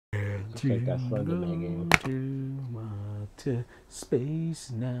Just like that Slender Man game. To space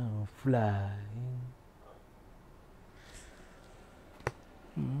now, fly.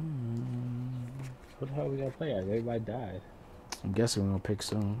 What the hell are we gonna play as? Everybody died. I'm guessing we're gonna pick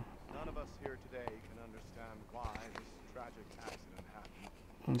soon. None of us here today can understand why this tragic accident happened.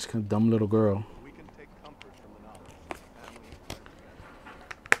 I'm just gonna dumb little girl. But we can take comfort from the knowledge that the families are together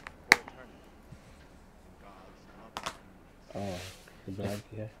for eternity in God's loving embrace. Oh, the black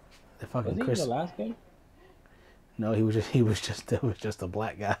guy. The Was fucking he in Chris. the last game? No, it was just a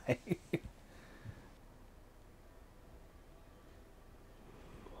black guy.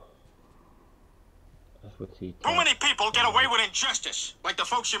 That's what he. Too many people get away with injustice, like the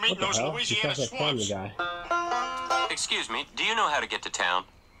folks you meet What in the those hell? He Louisiana sounds like Family swamps. Guy. Excuse me, do you know how to get to town?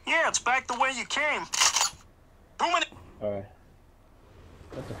 Yeah, it's back the way you came. Too many. Alright.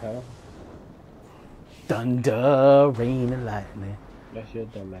 What the hell? Thunder, rain, and lightning. That's your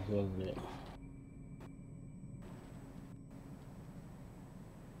dumbass, wasn't it?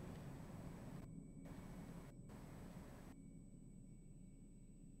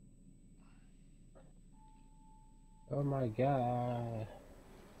 Oh my god.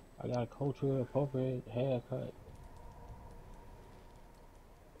 I got a culturally appropriate haircut.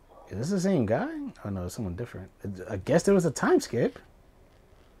 Is this the same guy? Oh no, it's someone different. I guess there was a time skip.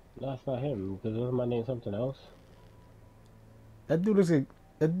 No, it's not him, because isn't my name something else? That dude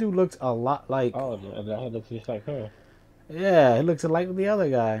looks a lot like. Oh, that head looks just like her. Yeah, he looks like the other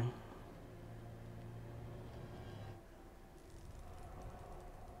guy.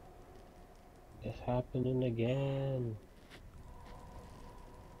 It's happening again.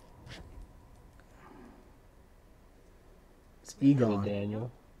 It's Hey, Egon.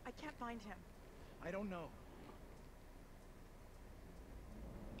 Daniel. I can't find him. I don't know.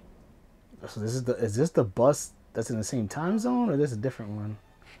 So is this the bus that's in the same time zone, or this a different one?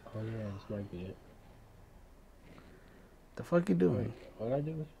 Oh yeah, this might be it. The fuck you doing? All I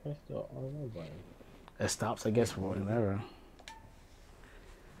did was press the on button. It stops, I guess, for whatever.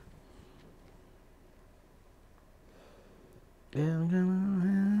 It's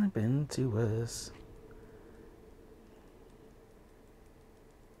gonna happen to us.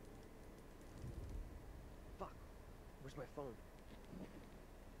 Fuck, where's my phone?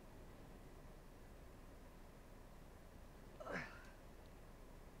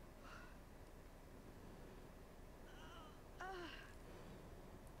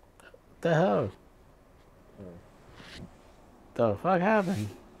 The hell? The fuck happened?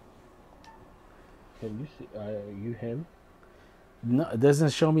 Can you see? You him? No, it doesn't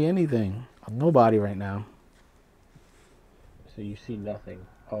show me anything. I'm nobody right now. So you see nothing.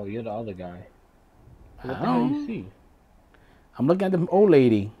 Oh, you're the other guy. What the I hell don't- you see? I'm looking at the old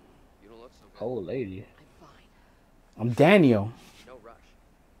lady. You don't look so good. Old lady. I'm fine. I'm Daniel. No rush.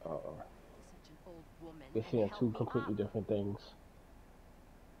 Uh-oh. Such an old woman. We're seeing Help two me completely up. different things.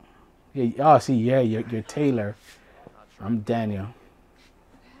 Yeah. Oh, see, yeah, you're Taylor. I'm Daniel.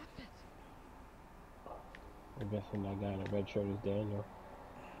 I'm guessing that guy in the red shirt is Daniel.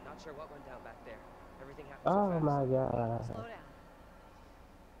 Not sure what went down back there. Everything happened Oh so fast. my Slow god. down. Breathe.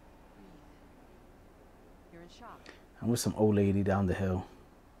 You're in shock. I'm with some old lady down the hill.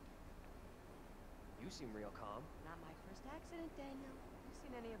 You seem real calm. Not my first accident, Daniel. You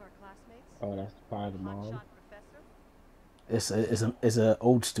seen any of our classmates? Oh, that's probably the mom. Hotshot professor? It's a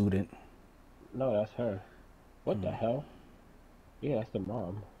old student. No, that's her. What the hell? Yeah, that's the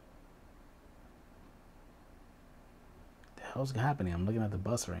mom. The hell's happening? I'm looking at the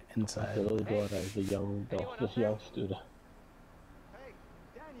bus right That's the inside. little daughter is the young, this young student. Hey,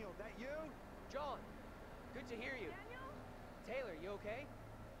 Daniel, that you? John, good to hear you. Daniel? Taylor, you okay?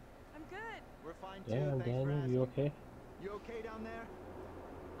 I'm good. We're fine too. Damn, Thanks for Daniel, asking. you okay? You okay down there?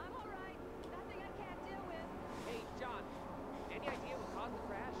 I'm all right. Nothing I can't deal with. Hey, John, any idea what caused the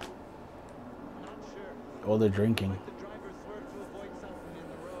crash? Not sure. Oh, they're drinking. Like the driver swerved to avoid something in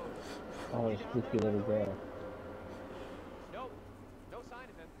the road. Oh, the spooky little girl. Nope, no sign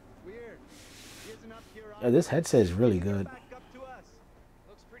of him. Weird. He isn't up here. Yeah, this headset is really good. Back up to us.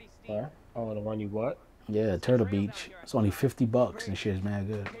 Looks pretty steep. Huh? Oh, the one you what? Yeah, Turtle Beach. It's only $50 and shit's mad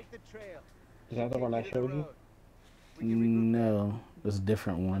good. Take the trail. Is that the one I showed you? No, it's a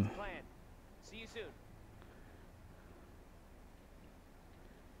different one. Plan. See you soon.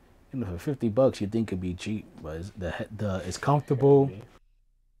 You know, for $50, you think it'd be cheap, but it's comfortable,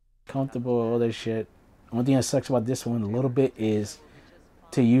 all that shit. One thing that sucks about this one a little bit is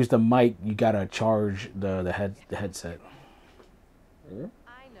to use the mic, you gotta charge the headset. I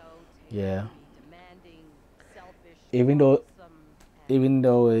know. Yeah. Taylor, demanding, selfish, Even though-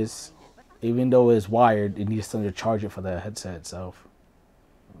 lonesome, Even though it's wired, it needs something to charge it for the headset itself.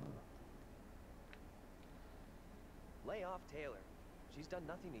 off Taylor. She's done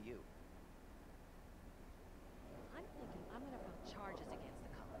nothing to you. I'm thinking I'm gonna file charges against the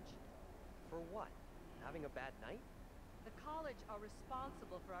college. For what? Having a bad night? The college are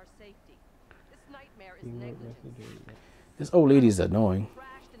responsible for our safety. This nightmare is You weren't meant to negligence. do that. This old lady's annoying.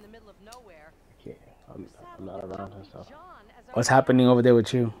 Crashed in the middle of nowhere. Yeah, I'm not around her, so John as our What's happening over there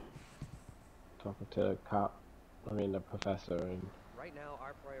with you? talking to the cop. I mean the professor, and Right now,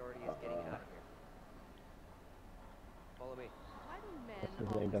 our priority is getting out of here. Follow me. Why do men What's his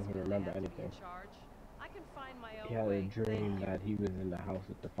name always doesn't feel they remember have to be in anything. charge? I can find my own he had a way. dream that he was in the house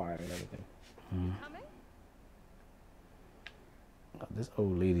with the fire and everything. Coming? Oh, this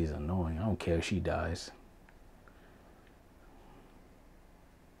old lady's annoying. I don't care if she dies.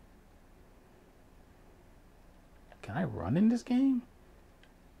 Can I run in this game?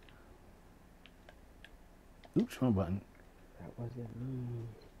 Oops, wrong button. That wasn't me.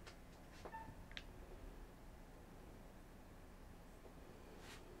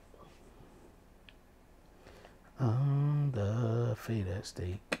 On the fate at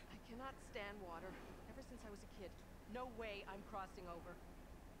stake. I cannot stand water. Ever since I was a kid. No way I'm crossing over.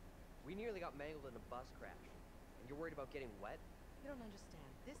 We nearly got mangled in a bus crash. And you're worried about getting wet? You don't understand.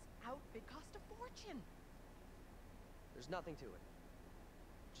 This outfit cost a fortune. There's nothing to it.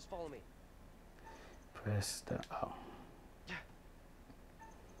 Just follow me. Press the oh.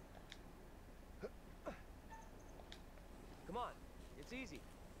 Come on. It's easy.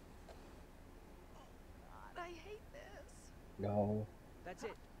 God, I hate this. No, That's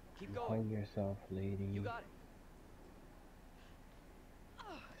it. Keep hold going. yourself, lady. You got it.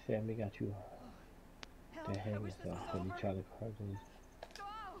 Sammy got you Hell, to I hang wish this yourself was when you over. try to cross these.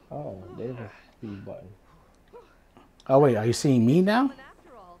 Oh, Oh, there's a speed button. Oh wait, are you seeing me now? but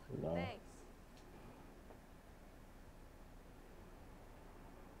after all, No. thanks.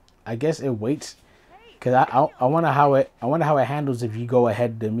 I guess it waits Hey, because I wonder how it handles if you go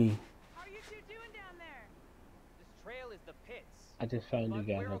ahead to me. how are you two doing down there? This trail is the pits. I just found you But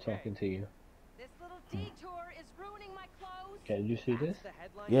guys. we're I'm okay. talking to you. This little detour is ruining my clothes. Can you see this? That's the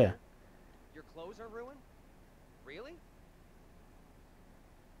headline Yeah. here? Your clothes are ruined? Really?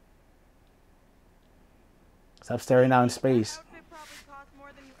 Stop staring out in space. That outfit probably cost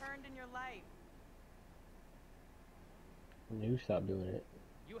more than you earned in your life. You stop doing it.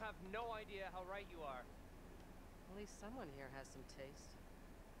 You have no idea how right you are. At least someone here has some taste.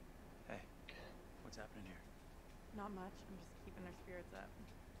 Hey, what's happening here? Not much. I'm just keeping their spirits up.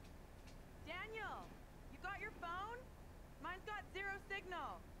 Daniel, you got your phone? Mine's got zero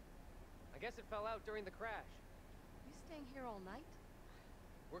signal. I guess it fell out during the crash. You staying here all night?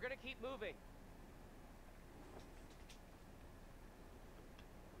 We're gonna keep moving.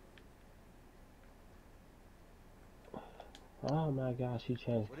 Oh my gosh, she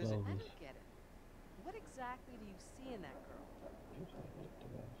changed What is it? clothes. I don't get it. What exactly do you see in that girl?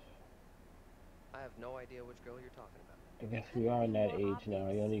 I have no idea which girl you're talking about. I guess we are in that age now.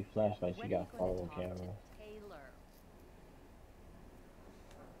 You don't need flashlights. You When got are gonna phone talk cameras. to Taylor.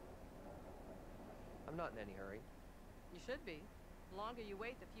 I'm not in any hurry. You should be. The longer you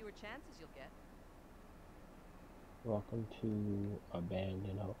wait, the fewer chances you'll get. Welcome to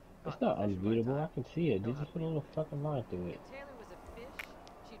Abandoned Hope. It's Not not the fish of my unbeatable. time. I can see it. They Know how just to put a little fucking line through it. If Taylor was a fish,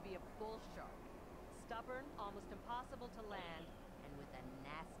 she'd be a bull shark. Stubborn, almost impossible to land, and with a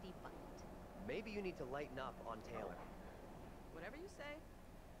nasty bite. Maybe you need to lighten up on Taylor. Whatever you say.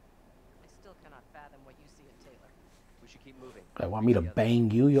 I still cannot fathom what you see in Taylor. We should keep moving. I want me to Together.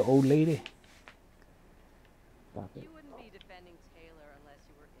 bang you, you old lady. Stop it. You wouldn't be defending Taylor unless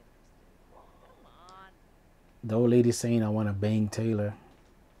you were interested. Come on. The old lady saying I want to bang Taylor.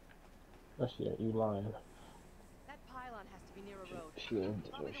 Oh shit, you lying. That pylon has to be near a road. She don't,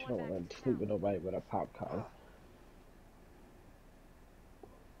 Probably the she one don't back want to to sleep town. with nobody but a popcorn.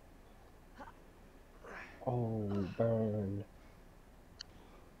 Oh, burn.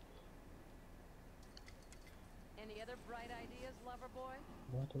 Any other bright ideas, lover boy?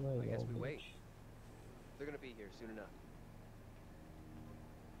 Not the way, I guess old we bitch. wait. They're gonna be here soon enough.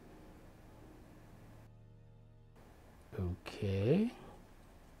 Okay.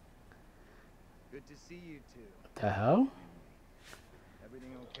 Good to see you two. The hell?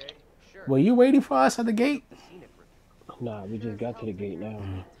 Everything okay? Sure. Were you waiting for us at the gate? The scenic route. Nah, we just got to the gate now.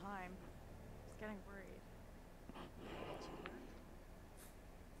 Time. Just getting worried.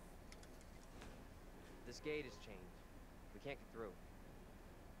 This gate has changed. We can't get through.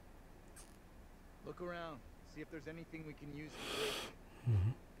 Look around. See if there's anything we can use to break it.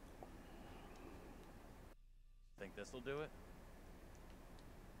 Think this'll do it?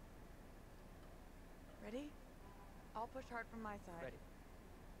 Ready? I'll push hard from my side. Ready.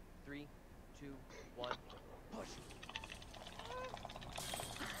 3, 2, 1, push.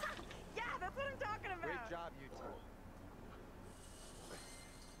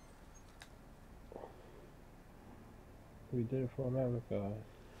 We did it for America.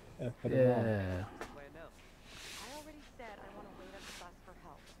 And for the Yeah. Plan now. I already said I want to wait at the bus for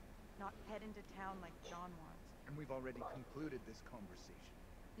help, not head into town like John wants. And we've already concluded this conversation.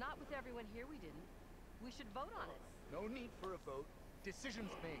 Not with everyone here, we didn't. We should vote on it. No need for a vote.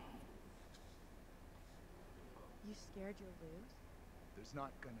 Decision's made. You scared you'll lose? There's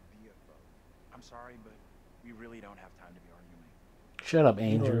not gonna be a vote. I'm sorry, but we really don't have time to be arguing. Shut up,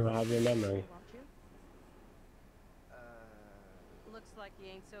 You don't Andrew. even have your memory. Won't you? Looks like you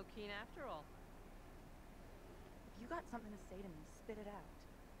ain't so keen after all. If you got something to say to me, spit it out.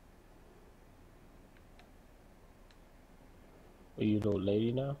 Are you the old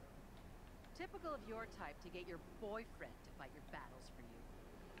lady now? Typical of your type to get your boyfriend to fight your battles for you.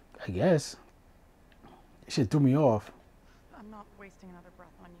 I guess. That shit threw me off. I'm not wasting another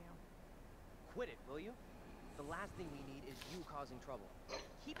breath on you. Quit it, will you? The last thing we need is you causing trouble.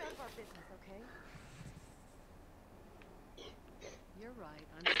 Keep out of our business, okay? You're right,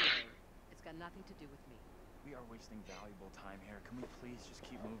 I'm sorry. It's got nothing to do with me. We are wasting valuable time here. Can we please just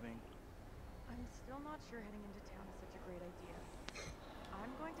keep moving? I'm still not sure heading into town is such a great idea. I'm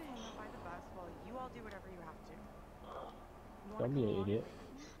going to hang out by the bus while you all do whatever you have to. You wanna Don't be come an along? idiot.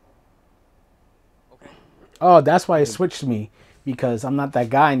 Okay. Oh, that's why it switched me. Because I'm not that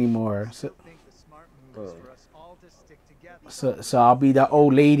guy anymore. I still think the smart move is for us all to stick together. So I'll be the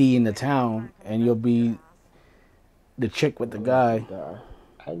old lady in the town, and you'll be the chick with the guy.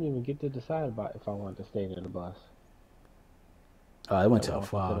 I didn't even get to decide about if I wanted to stay in the bus. Oh, I went I to a walked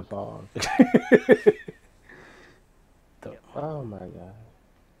fog. into the fog. Oh my god.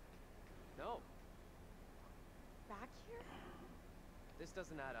 No, Back here? this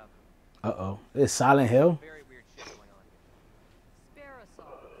doesn't add up. Uh-oh. It's Silent Hill? Very weird shit going on here. Spare us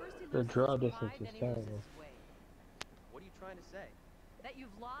all. First he The loses draw his distance pride, is then he terrible. loses his way. What are you trying to say? That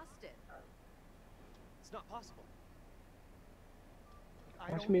you've lost it. It's not possible.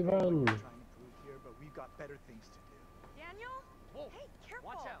 I Watch don't me know what run. you're trying to prove here, but we've got better things to do. Daniel? Whoa! Hey,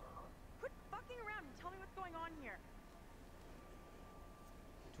 careful! Watch out! Quit fucking around and tell me what's going on here.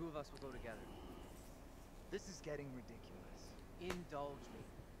 The two of us will go together. This is getting ridiculous. Indulge me.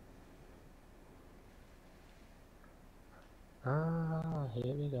 Ah,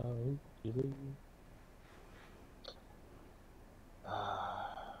 here we go.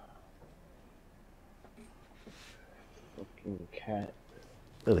 Fucking cat.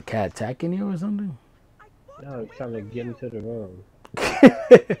 Is a cat attacking you or something? I walked No, away he's trying to from get you. into the room. There's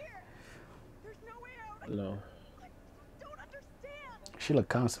no way out. No. I don't understand. She look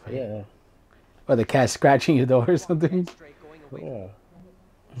constipated. Yeah. Or the cat scratching your door or something? Straight going away.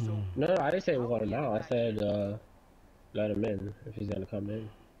 Yeah. No, I didn't say want him out. I said let him in if he's gonna come in.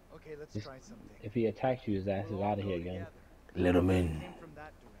 Okay, let's Just- try something. If he attacks you, his ass is We'll all out of go here again. together. Let him We in. came from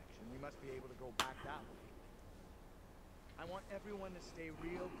that direction. We must be able to go back that way. I want everyone to stay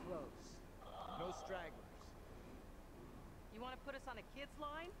real close. No stragglers. You want to put us on a kid's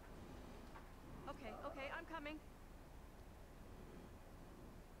line? Okay, okay, I'm coming.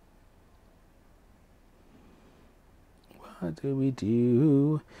 What do we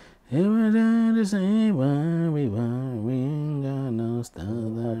do? Every day the same one we want. We ain't got no stuff.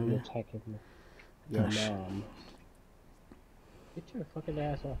 Probably attacking your Oh, shit. mom. Get your fucking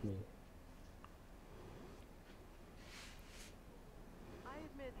ass off me. I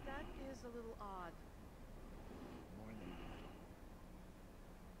admit that is a little odd. More than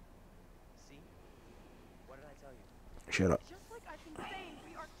See? What did I tell you? Shut up. Just like I've been saying,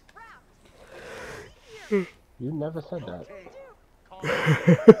 we are trapped. Here. You never said that. okay. Calm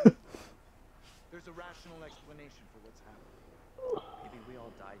down. There's a rational explanation for what's happening. Maybe we all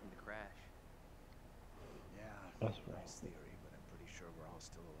died in the crash. Yeah, That's right. nice theory, but I'm pretty sure we're all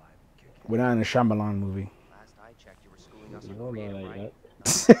still alive and kicking. We're not in a Shyamalan movie. Last I checked, you were schooling us You on don't know creative like writing.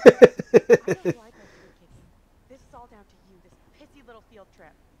 that. I don't like our free kicking. This is all down to you, this pissy little field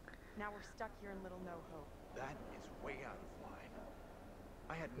trip. Now we're stuck here in Little No Hope. That is way out of line.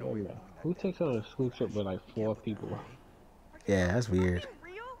 I had no Oh, way no. of knowing that Who death takes on a was school trip with like 4 people? Are you Yeah, that's weird. fucking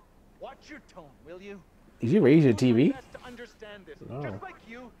real? Watch your tone, will you? Did you raise your Do my TV? best to understand this, No. just like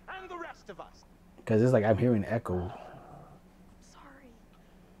you and the rest of us. Because it's like I'm hearing echo. I'm sorry.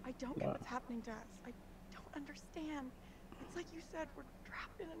 I don't get what's happening to us. I don't understand. It's like you said, we're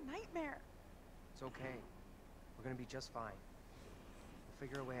trapped in a nightmare. It's okay. We're gonna be just fine. We'll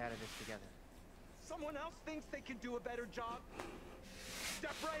figure a way out of this together. Someone else thinks they can do a better job?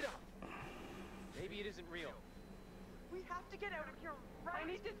 Step right up. Maybe it isn't real. We have to get out of here right I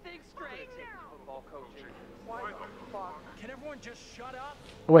need to think straight. now. Football coaching. Why the fuck? Can everyone just shut up?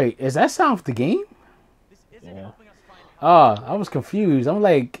 Wait, is that sound of the game? This isn't Yeah. helping us find help. Ah, I was confused. I'm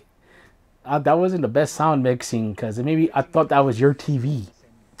like, That wasn't the best sound mixing because maybe I thought that was your TV.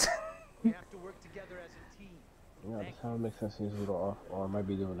 We have to work together as a team. Yeah, the sound makes sense. Seems a little off, or I might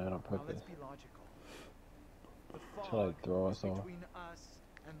be doing that on Now purpose. let's be logical. The To fog like throw is us off. between us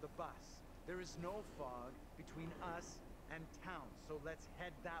and the bus. There is no fog between us and town, so let's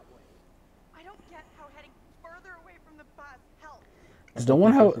head that way. I don't get how heading further away from the bus helps. Does no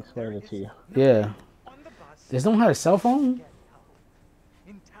one have? Just explain it to you. Yeah. On the bus, Does no one have a cell phone? get help.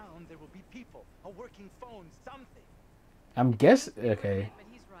 In town, there will be people, a working phone, something. I'm guessing. Okay. But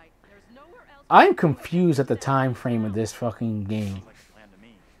he's right. There's nowhere else. I'm confused at the time frame of this fucking game. Like a plan to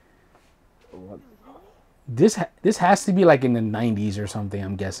me. What? This has to be like in the 90s or something.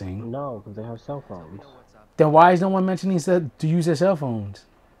 I'm guessing. No, because they have cell phones. What's up? Then why is no one mentioning to use their cell phones?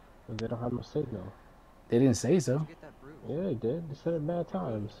 'Cause they don't have no signal. They didn't say so. Get that bruise. Yeah, they did. They said it bad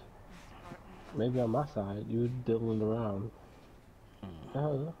times. Maybe on my side, you diddling around. The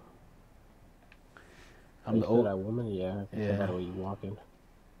hell? I'm You the said old. that woman? Yeah. I Yeah. said that way you walking.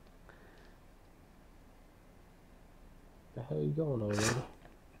 The hell you going over there?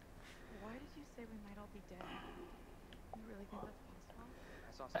 Why did you say we might all be dead? You really think that's possible?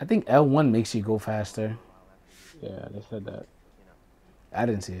 I saw I think L1 makes you go faster. Yeah, they said that. I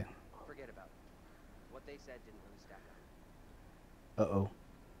didn't see it. Forget about it. What they said didn't really stack up. Uh oh.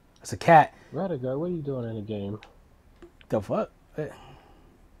 It's a cat. Radigar, what are you doing in the game? The fuck?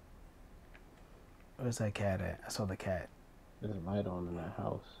 Where's that cat at? I saw the cat. There's a light on in that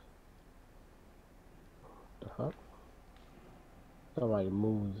house. The fuck? Somebody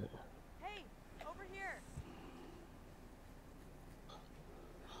moves it. Hey, over here.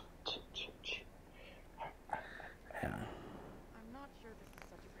 Yeah. I'm not sure this is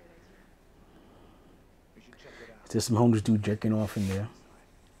such a great idea. We should check it out. There's some homeless dude jerking off in there.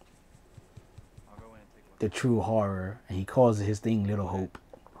 I'll go in and take a look. The true horror, and he calls his thing Little Hope.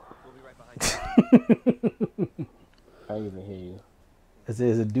 We'll be right behind you. I didn't even hear you.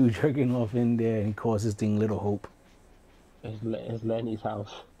 There's a dude jerking off in there, and he calls his thing Little Hope. It's Lenny's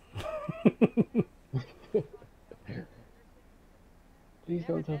house. Please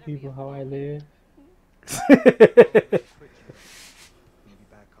don't tell people how I live. Maybe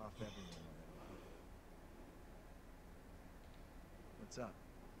back off everyone a little, huh? What's up?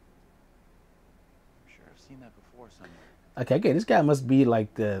 I'm sure I've seen that before somewhere. Okay, this guy must be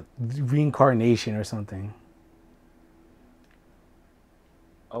like the reincarnation or something.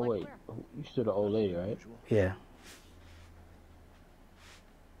 Oh wait, you stood the old lady, right? Usual. Yeah.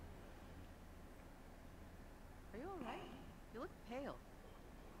 Are you alright? You look pale.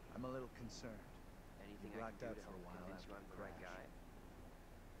 I'm a little concerned. Anything You I blacked can out do to for a help while convince you after I'm the the right crash. guy.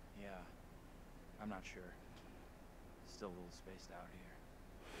 Yeah, I'm not sure. Still a little spaced out here.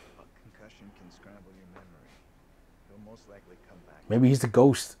 A concussion can scramble your memory. He'll most likely come back. Maybe he's the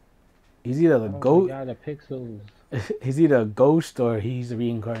ghost. He's either the Oh, ghost. the guy that pixels. He's either a ghost or he's the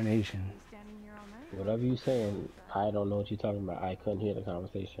reincarnation. Standing here all night. Whatever you saying, I don't know what you're talking about. I couldn't hear the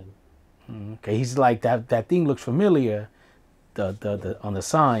conversation. Okay, he's like that. That thing looks familiar. The on the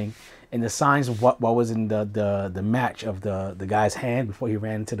sign, and the sign's what was in the match of the guy's hand before he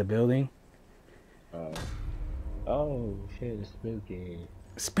ran into the building. Oh shit, it's spooky.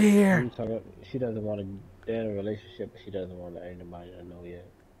 Spear. She doesn't want to. They're in a relationship, but she doesn't want anybody to know yet.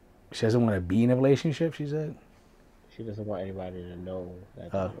 She doesn't want to be in a relationship. She said. She doesn't want anybody to know that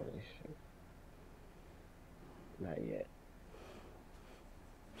they're in a relationship. Not yet.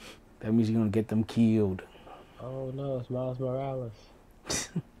 That means you're gonna get them killed. Oh no, it's Miles Morales.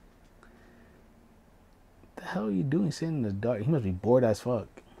 The hell are you doing sitting in the dark? He must be bored as fuck.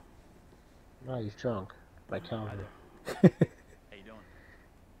 No, he's drunk. Like Calvin. How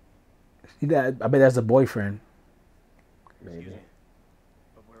you doing? I bet that's the boyfriend. Maybe. Excuse me.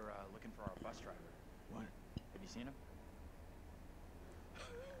 But we're looking for our bus driver. What? Have you seen him?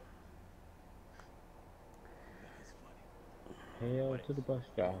 That's funny. Hell to the bus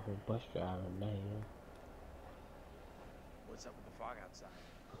driver. Bus driver, man. What's up with the fog outside?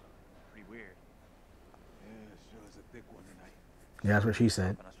 Pretty weird. Yeah, sure is a thick one tonight. Yeah, that's what she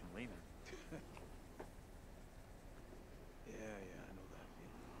said. Stopping us from leaving. Yeah, I know that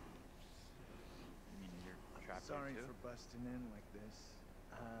feeling. You mean you're trapped Sorry there too? for busting in like this.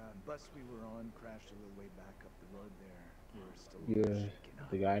 Bus we were on crashed a little way back up the road there. We're still a little You're shaken up.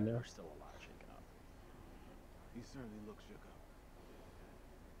 the guy now? We're still a lot shaken up. He certainly looks shook up.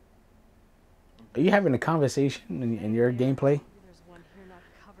 Are you having a conversation in your gameplay? Maybe there's one here not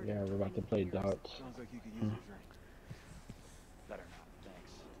covered Yeah, in we're about to play darts. Sounds like you could use a drink. Better not,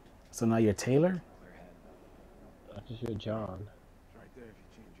 thanks. So now you're Taylor? Clear head. I just hear John. It's right there if you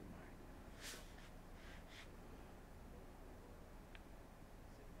change your mind.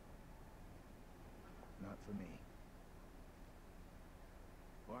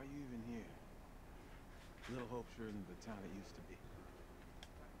 are you even here? Little Hope sure isn't the town it used to be.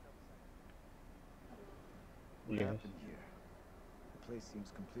 What Yes. happened here? The place seems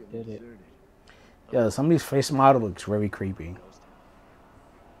completely Did it. deserted. Yeah, some of these face model looks very creepy. And that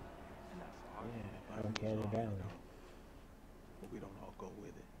fog. Yeah, Uncanny Valley. But we don't all go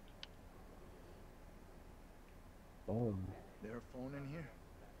with it. Boom. There a phone in here?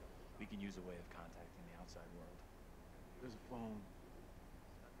 We could use a way of contacting the outside world. There's a phone,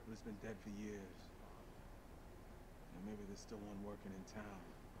 but it's been dead for years. And maybe there's still one working in town.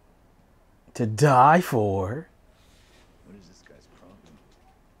 To die for. What is this guy's problem?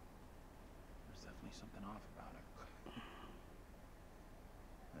 There's definitely something off about it.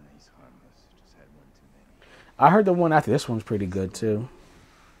 And he's harmless. Just had one too many. I heard the one after this one's pretty good too.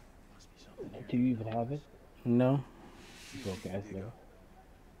 Must be something here. Do you even have it? No? Broke ass nigga.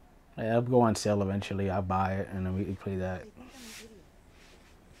 Yeah, I'll go on sale eventually. I'll buy it and then we can play that.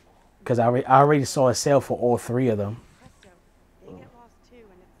 Because I already saw a sale for all three of them. Presto, they get lost too,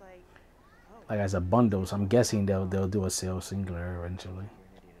 and it's like, oh, Like as a bundle, so I'm guessing they'll do a sale singular eventually. You're an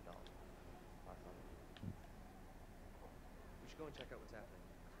idiot at all. Our fun. We should go and check out what's happening.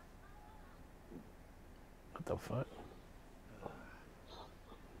 What the fuck?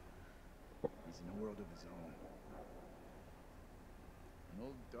 He's in a world of his own. An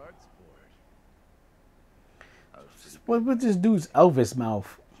old darts board. What with this dude's Elvis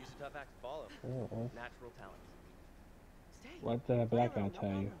mouth? She's a tough act to follow. Natural talent. stay. What did that black guy No tell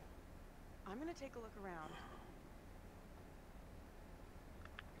you? problem. I'm gonna take a look around.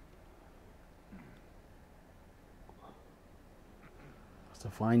 To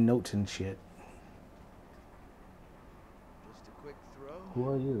find notes and shit. Just a quick throw. Who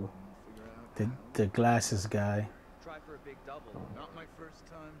are you? Figure out The how. the glasses guy. Try for a big double. Not my first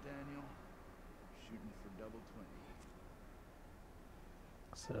time, Daniel. Shooting for double 20.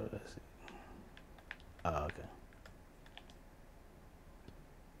 So let's see. Oh, okay.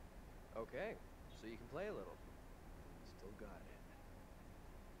 Okay, so you can play a little. Still got it.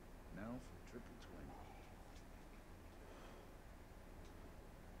 Now for triple 20.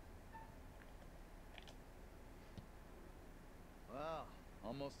 Wow,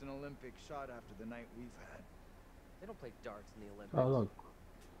 almost an Olympic shot after the night we've had. They don't play darts in the Olympics. Oh look.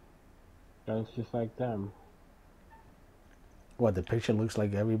 That's just like them. What, the picture looks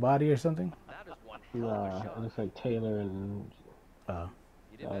like everybody or something? That is one hell of a Nah, shot. it looks like Taylor and Oh.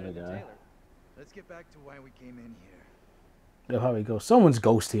 You did the better other than guy. Taylor. Let's get back to why we came in here. They'll probably go. Someone's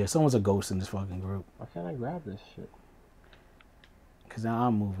ghost here. Someone's a ghost in this fucking group. why can't I grab this shit? Cause now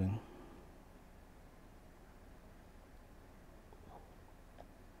I'm moving.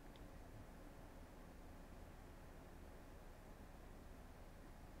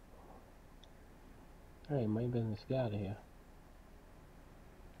 Hey, my business, get out of here.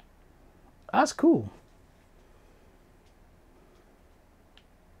 That's cool.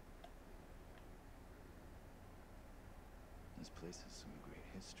 This place has some great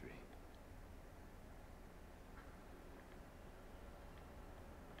history.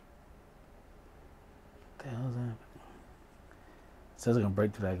 What the hell's that? Says I'm gonna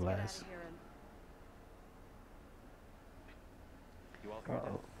break through that Let's get glass. outta here and You all heard that?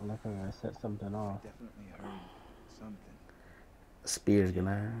 Uh-oh, I'm not gonna set something off. Definitely heard something. Spear's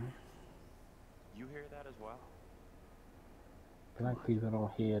gonna. You hear that as well? Black people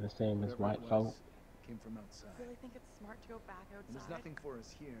don't hear the same as Whatever white it folk. was, came from outside. really think it's smart to go back outside. There's nothing for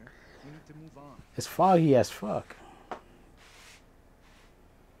us here. We need to move on. It's foggy as fuck.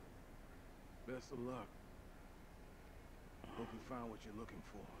 Best of luck. Hope you found what you're looking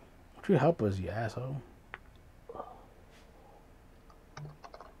for. Would you help us, you asshole?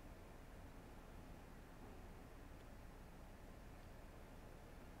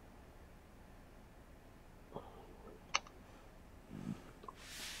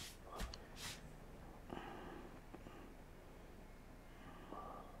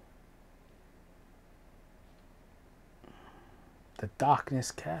 The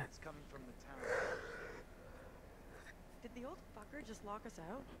darkness cat. It's coming from the town. Did the old fucker just lock us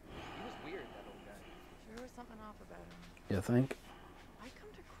out? He was weird, that old guy. Sure was something off about him. You think? I come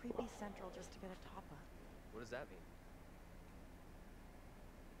to Creepy Central just to get a top up. What does that mean?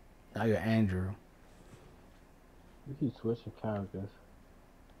 Now you're Andrew. You keep switching characters.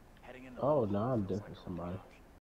 Heading in the Oh, hall no, I'm feels different like a somebody. mirage.